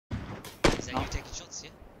that you taking shots,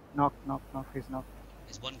 yeah? Knock, he's knocked.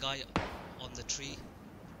 There's one guy on the tree.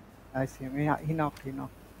 I see him. Yeah, he knocked.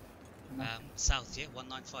 South, yeah?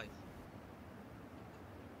 195.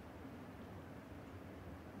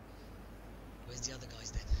 Where's the other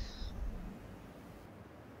guys then?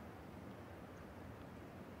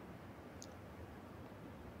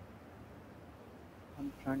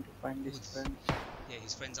 I'm trying to find his friends. Yeah,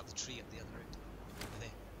 his friend's up the tree at the other end. Over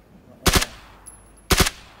there.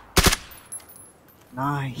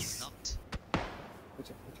 Nice. Knocked.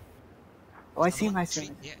 Oh, I see him. Yeah,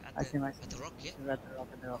 I see him. At the rock, yeah? At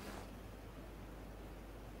the rock.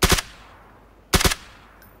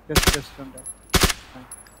 Just from there. Fine.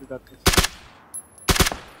 You got this.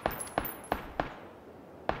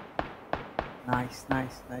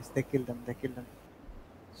 Nice. They killed them.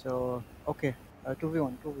 So, okay.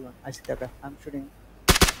 2v1. I see that guy. I'm shooting.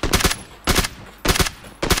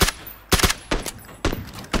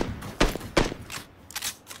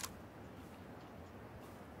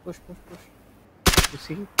 Push. You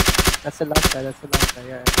see? That's the last guy.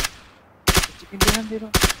 Yeah. Chicken behind there.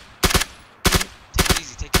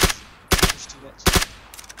 Take it easy. Push too much.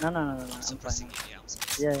 No. I'm suppressing it, yeah.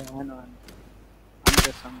 Yeah, I know. I'm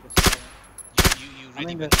just. You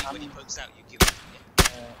ready when he pokes out, you give him, yeah?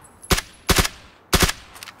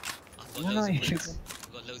 I've got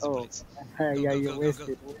loads of bullets. Yeah, you Go.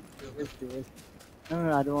 wasted. No,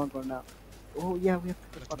 I don't want to go now. Oh, yeah, we have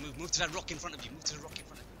to move to that rock in front of you.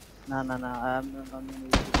 No, I'm not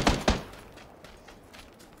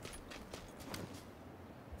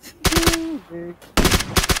Wait,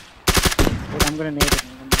 I'm gonna nade it.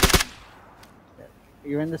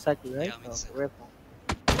 You're in the circle, right? Yeah, I'm in the circle. Where from?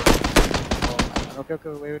 Okay,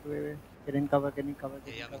 wait. Get in cover. Yeah, I'm in cover.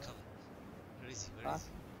 Where is he?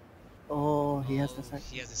 Oh, he has the circle.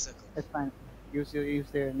 He has the circle. It's fine. Use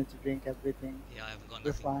their energy drink, everything. Yeah, I haven't got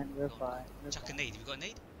nothing. We're fine. Chuck a nade. Have you got a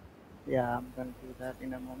nade? Yeah, I'm gonna do that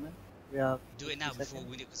in a moment. Do it now before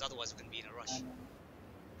we do, because otherwise we're gonna be in a rush.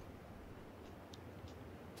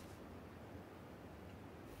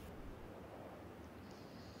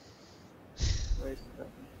 Where is the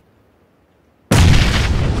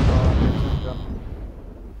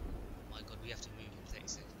My god, we have to move in 30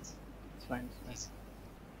 seconds. It's fine.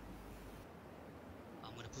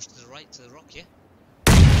 I'm gonna push to the right, to the rock, yeah?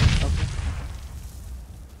 Okay.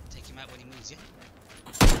 Take him out when he moves, yeah?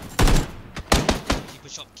 Keep a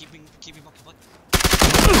shot, keep him occupied.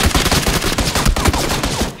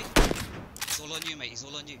 It's all on you, mate, it's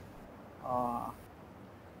all on you.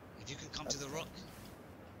 If you can come to the rock.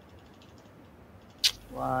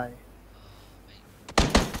 Why?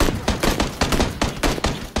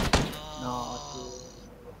 No, dude.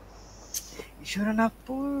 You shouldn't have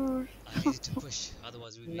pushed. I needed to push,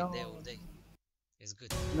 otherwise we'd be there all day. It's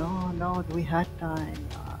good. No, we had time.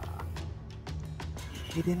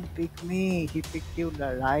 He didn't pick me, he picked you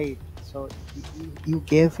right. So you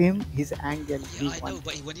gave him his angle. Yeah, I know,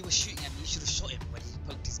 but when he was shooting at me, you should have shot him when he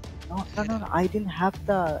poked his No, I didn't have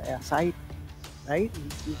the sight, right?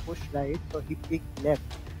 You pushed right, so he picked left.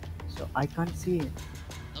 So I can't see him.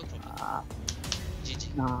 No problem.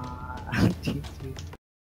 GG. Nah, GG.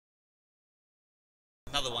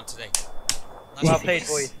 Another one today. Well played,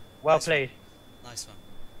 boys. Well played. Nice one.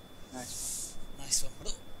 Nice. Nice one.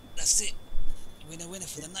 Look, that's it. Winner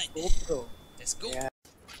for the night. GoPro. Let's go. Yeah.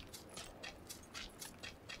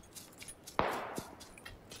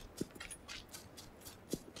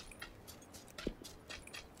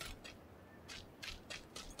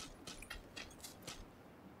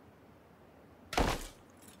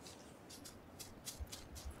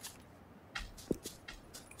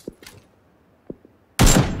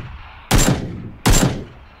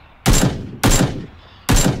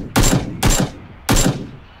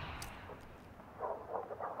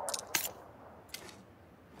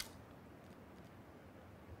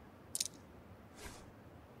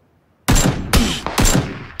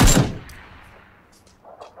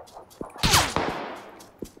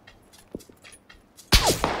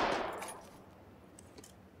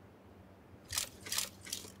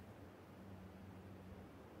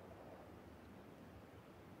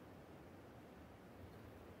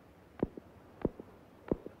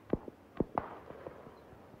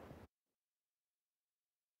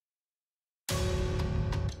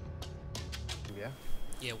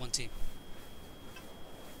 Yeah, one team.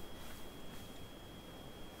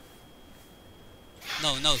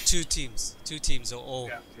 No, two teams. Two teams or all.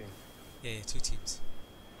 Yeah, two teams.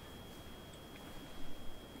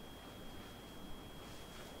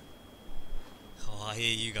 Oh, I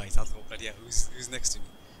hear you guys. I thought, but yeah, who's next to me?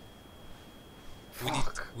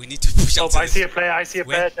 We need to push up. I see a player.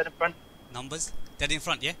 Dead in front. Numbers? Dead in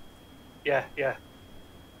front, yeah? Yeah, yeah.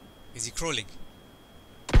 Is he crawling?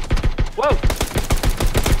 Whoa!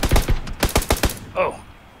 Oh.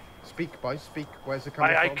 Speak, boys, speak. Where's the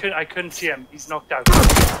coming from? I couldn't see him. He's knocked out.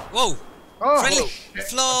 Whoa! Oh, Friendly! shit.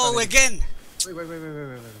 Flow again! Wait.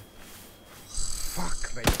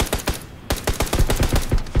 Fuck, mate.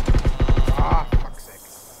 Fuck's sake.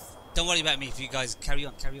 Don't worry about me if you guys carry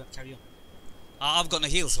on. I've got no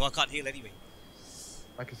heal, so I can't heal anyway.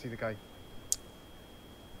 I can see the guy.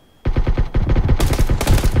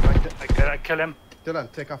 I kill him.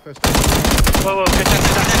 Dylan, take our first. Whoa, get down.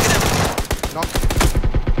 Knock.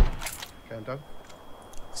 Okay, I'm down.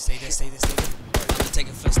 Stay there. I'm gonna take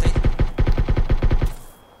a first aid.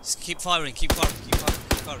 Just keep firing.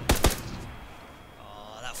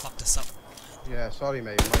 Oh, that fucked us up. Yeah, sorry,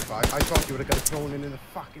 mate. My bad. I thought you would have got thrown in the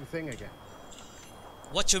fucking thing again.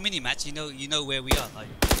 Watch your mini match. You know where we are. Like,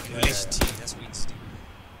 in relation to you. That's what we need to do.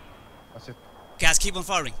 That's it. Guys, keep on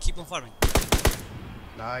firing.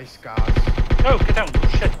 Nice, guys. No, get down.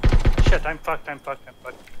 Shit, I'm fucked.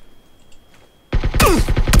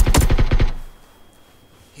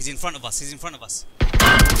 He's in front of us.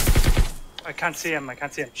 I can't see him.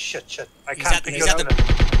 Shit. He's at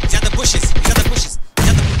the bushes.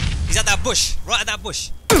 He's at that bush. Right at that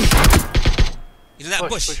bush. You know that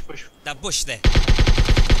bush? That bush there.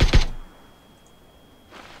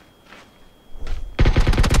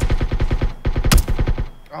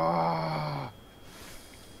 Ah.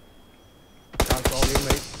 That's all you,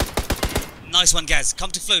 mate. Nice one, guys.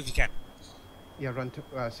 Come to flow if you can. Yeah, run to,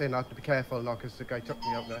 say not to be careful now, because the guy took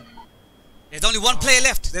me up there. There's only one player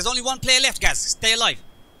left. Guys. Stay alive.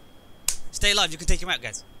 You can take him out,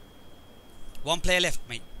 guys. One player left,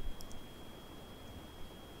 mate.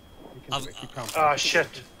 Oh,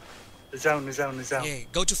 shit. The zone. Yeah,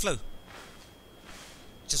 go to flow.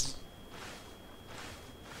 Just...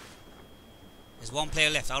 There's one player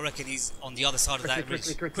left. I reckon he's on the other side of that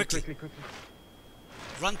ridge. Quickly.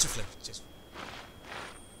 Run to flow. Just...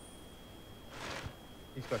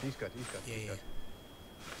 He's good. Yeah.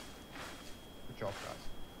 Good job, guys.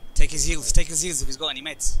 Take his heals if he's got any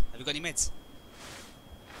meds. Have you got any meds?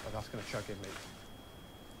 Oh, that's gonna chug him, mate.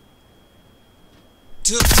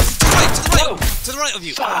 To the right of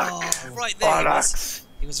you. Fuck. Oh, right there.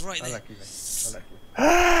 He was right there. I like you, mate.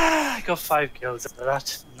 I got 5 kills after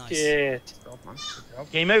that. Nice. Shit. Good job, man. Good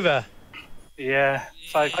job. Game over. Yeah,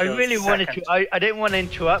 5 kills. I really wanted to. I didn't want to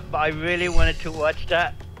interrupt, but I really wanted to watch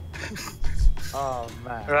that. Oh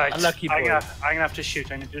man. Right. Unlucky boy. I'm gonna have to shoot.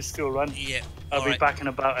 I'm gonna do a school run. Yeah. I'll be back in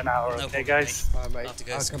about an hour. No Okay, problem, guys. Mate, Have to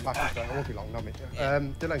go I'll soon. come back after. I won't be long, no, mate. Yeah.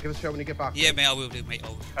 Dylan, give us a shout when you get back. Yeah, mate, I will do, mate.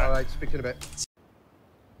 Alright, speak to you in a bit.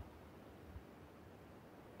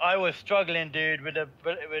 I was struggling, dude, with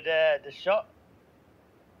the shot.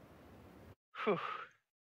 Whew.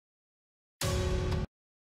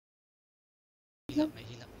 Heal up,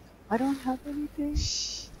 mate. I don't have anything.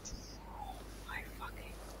 Shit. My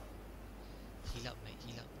fucking. Heal up, mate.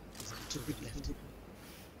 There's only 2 of them left.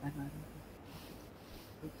 I know.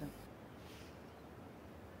 Look that.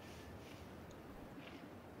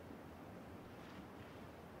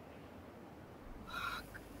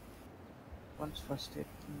 One's first aid,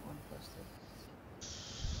 one first aid.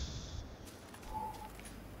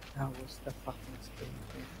 That was the fucking spin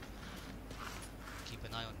thing. Keep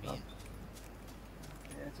an eye on me.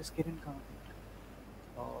 Yeah, just get in contact.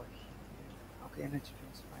 Oh, okay, energy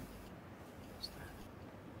drinks, fine. What's that?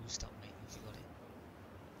 Boost up, mate, if you got it.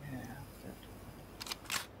 Yeah, that.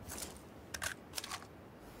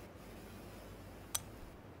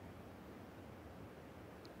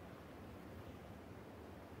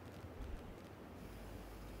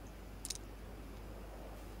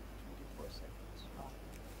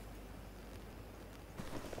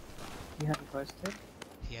 He had a first aid?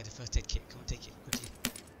 He had a first aid kit. Come on, take it quickly.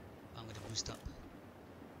 I'm gonna boost up.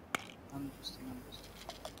 I'm boosting.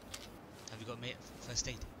 Have you got mate first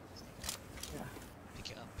aid? Yeah.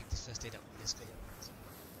 Pick it up. Pick this first aid up. Let's go.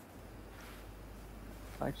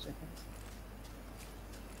 5 seconds.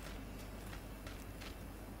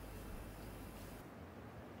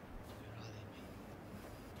 Where are they, mate?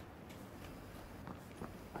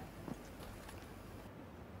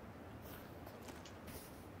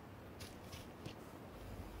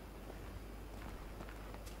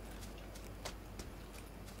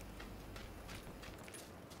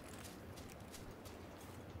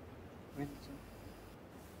 Winston.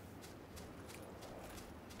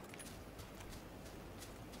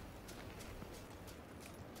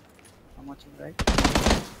 I'm watching right.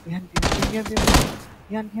 Behind. Tree. Behind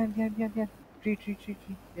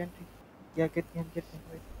tree. Yeah, get behind.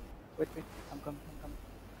 Wait. I'm coming.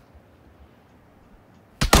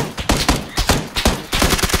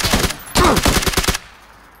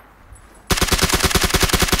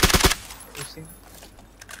 seen.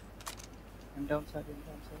 I'm downside, I'm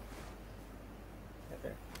downside. Yeah,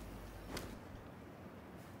 there.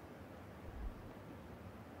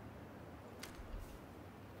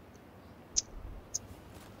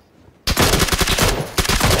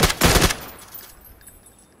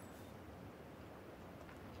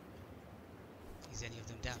 Is any of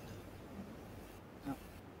them down now? No.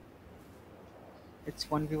 It's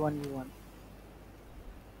 1v1v1.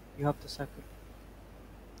 You have to circle.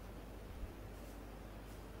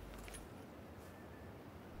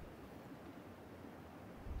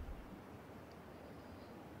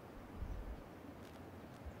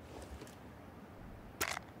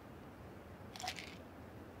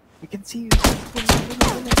 You can see you. Get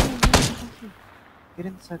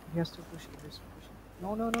in the circle. He has to push it. He has to push it.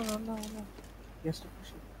 No, no, no, no, no, no. He has to push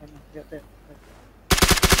it. I know. Yeah, there.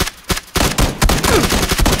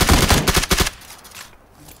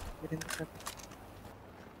 Get in the circle.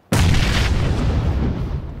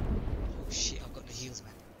 Oh shit, I've got no heals,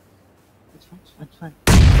 man. It's fine. It's fine.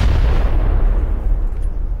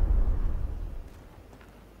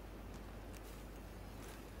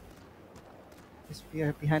 We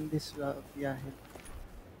are behind this. We are here.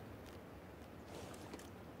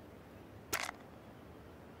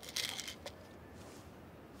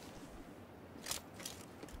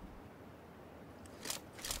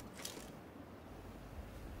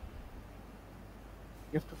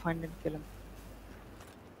 You have to find and kill him.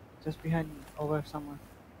 Just behind me, over somewhere.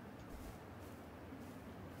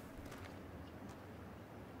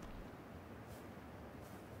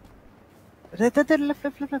 There, left,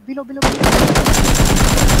 below.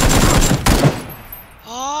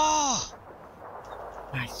 Oh!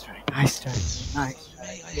 Nice try, nice try, nice try.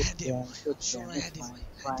 Mate, I Good had him. game, good I'm sure game. I It's had him. fine,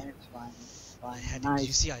 it's I had fine, him. it's fine, it's I fine. had him. Did you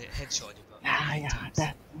Nice. see I headshotted him? Yeah,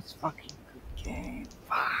 that was fucking good game.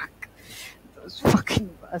 Fuck. Those fucking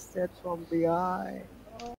bastards from behind.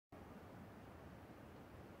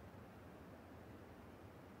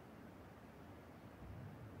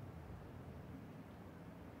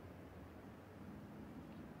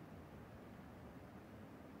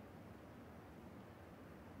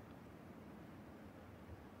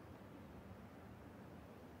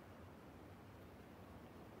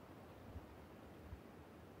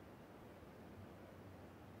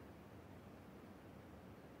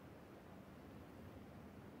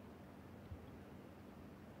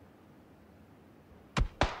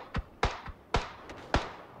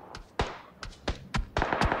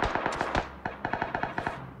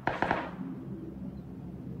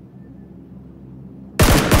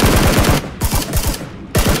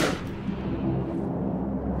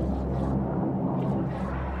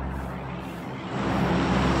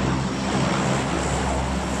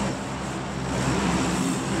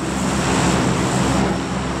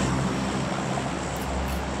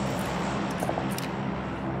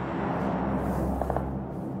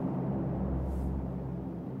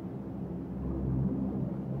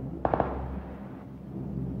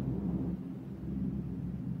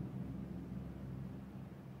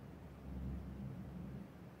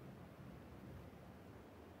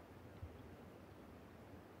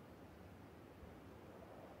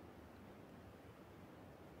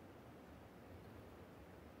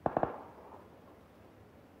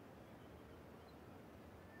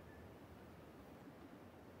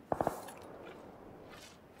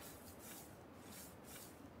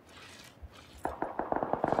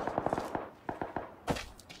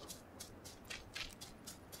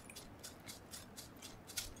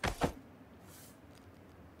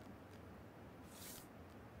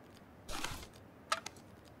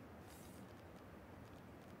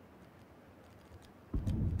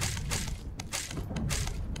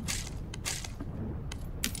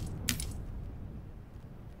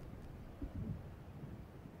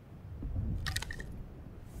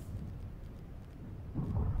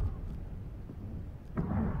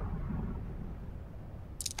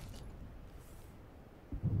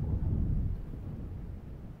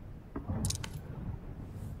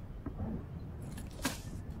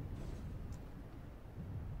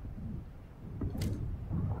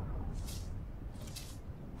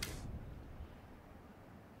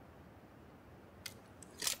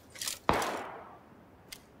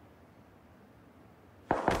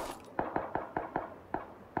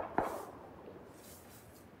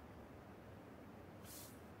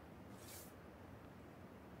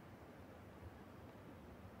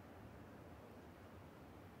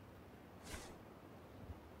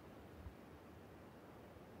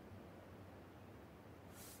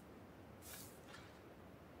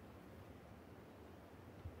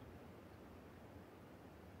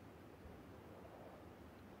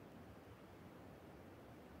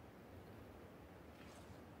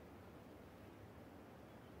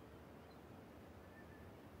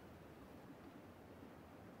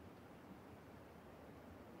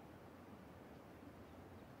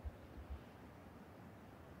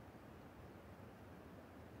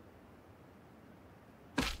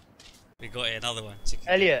 We got another one. Chicken.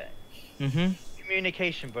 Elliot, Mm-hmm.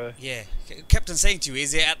 communication, bro. Yeah. Captain saying to you,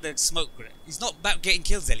 is it at the smoke grenade? It's not about getting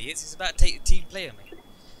kills, Elliot. It's about team player, man.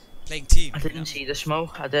 Playing team. I didn't see the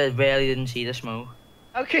smoke. I really didn't see the smoke.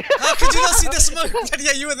 Okay. How could you not see the smoke?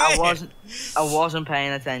 Yeah, you were there. I wasn't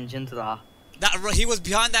paying attention to that. He was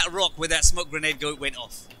behind that rock where that smoke grenade went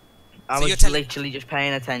off. I So was literally just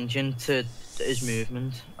paying attention to his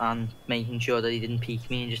movement and making sure that he didn't peek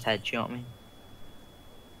me and just headshot me.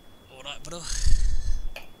 Alright, bro.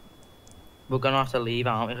 We're gonna have to leave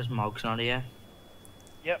out because Mog's not here.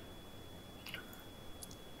 Yep.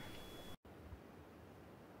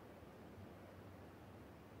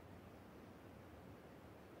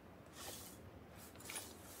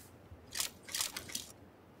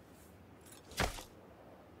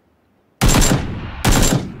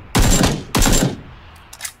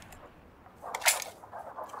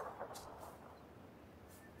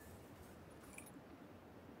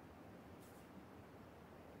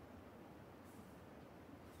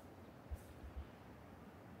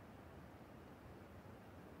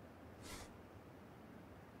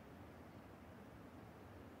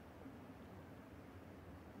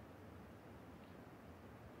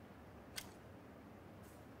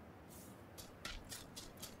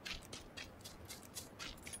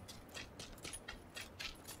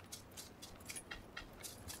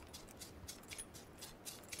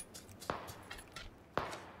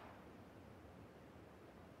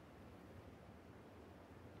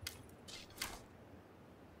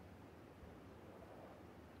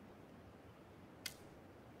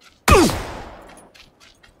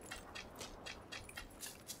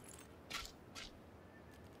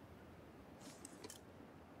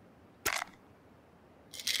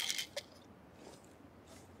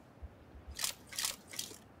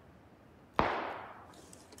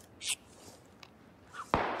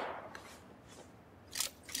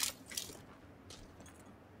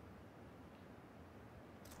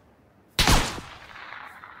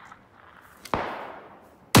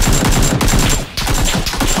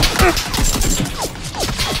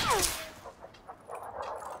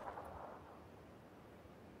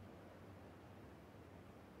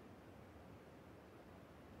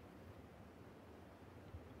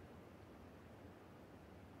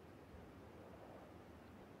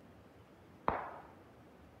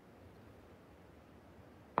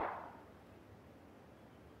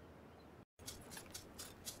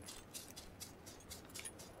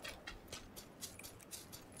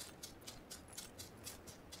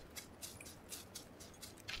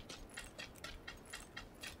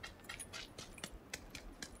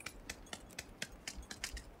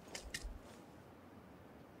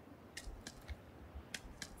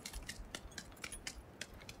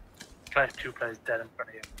 Two players dead in front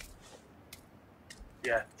of you.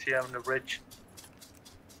 Yeah, see on the ridge.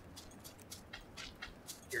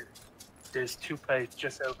 Here. There's two players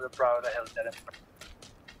just over the brow of the hill dead in front of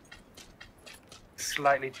you.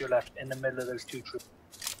 Slightly to your left, in the middle of those two troops.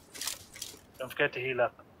 Don't forget to heal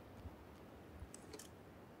up.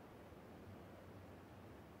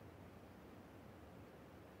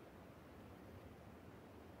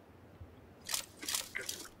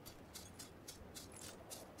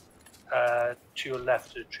 To your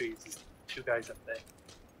left of the trees, there's two guys up there.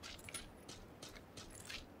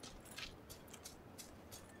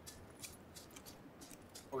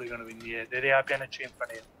 Probably going to be near. There they are behind a tree in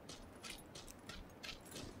front of you.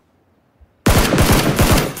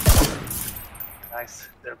 Nice.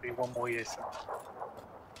 There'll be one more here soon.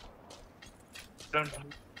 Don't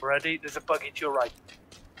ready. There's a buggy to your right.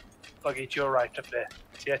 Buggy to your right up there.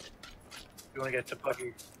 See it? You want to get to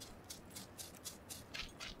buggy.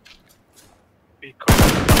 Be quick.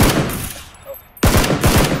 Oh.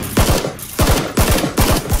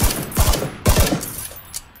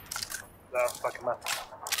 No, fuck him up.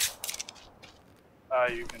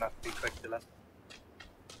 You're gonna have to be quick, Dylan.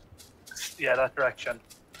 Yeah, that direction.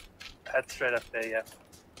 Head straight up there, yeah.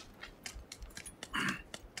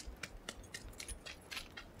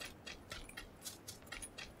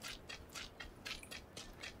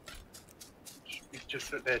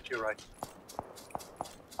 Just there to your right.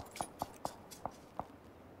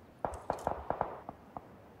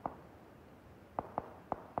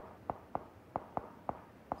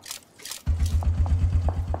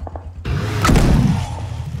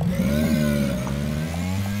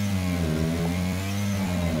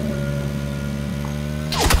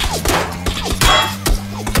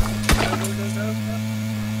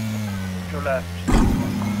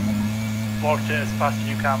 Watch it as fast as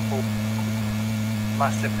you can, pull.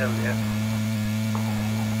 Massive hill here.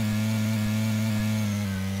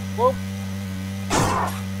 Whoa!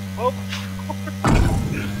 Whoa!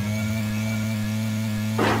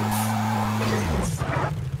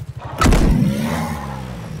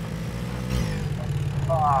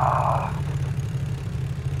 Ah.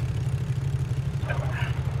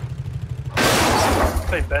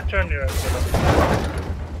 Play better on your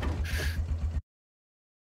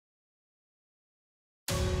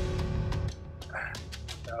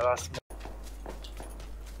yeah, that's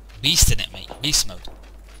Beast in it, mate. Beast mode.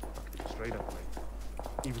 Straight up, mate.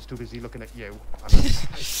 He was too busy looking at you. And I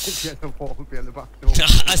was the wall behind the back door.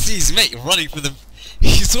 I see his mate running for the. He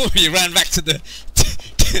saw me, ran back to the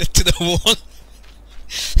to the wall.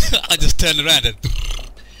 I just turned around and.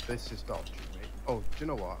 This is dodgy, mate. Oh, do you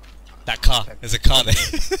know what? That car. There's a car there.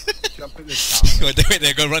 Jump in this car. Wait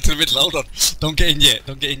there. Go right to the middle. Hold on. Don't get in yet.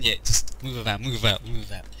 Don't get in yet. Just move about. Move about. Move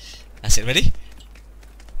about. That's it. Ready?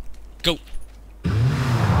 Go.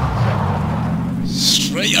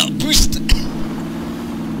 Straight up. Boost.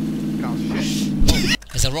 Oh, shit.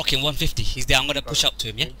 There's a rock in 150. He's there. I'm gonna push up to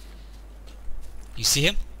him. Yeah. You see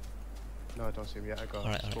him? No, I don't see him yet. I got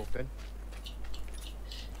Alright. in.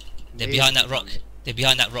 They're behind that rock. They're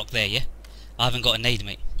behind that rock there, yeah? I haven't got a nade,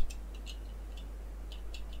 mate.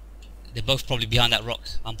 They're both probably behind that rock.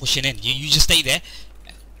 I'm pushing in. You just stay there.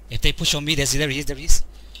 If they push on me, there he is.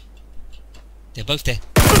 They're both there.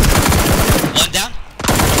 One down.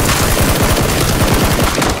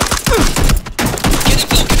 Get him,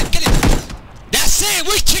 Phil. Get him. That's it.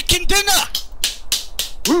 We're chicken dinner.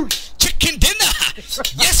 Woo! Chicken dinner.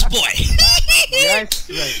 Yes, boy. Yes,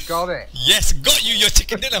 mate. Got it. Yes, got you your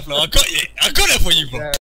chicken dinner, Flo. I got it. I got it for you, bro. Yeah.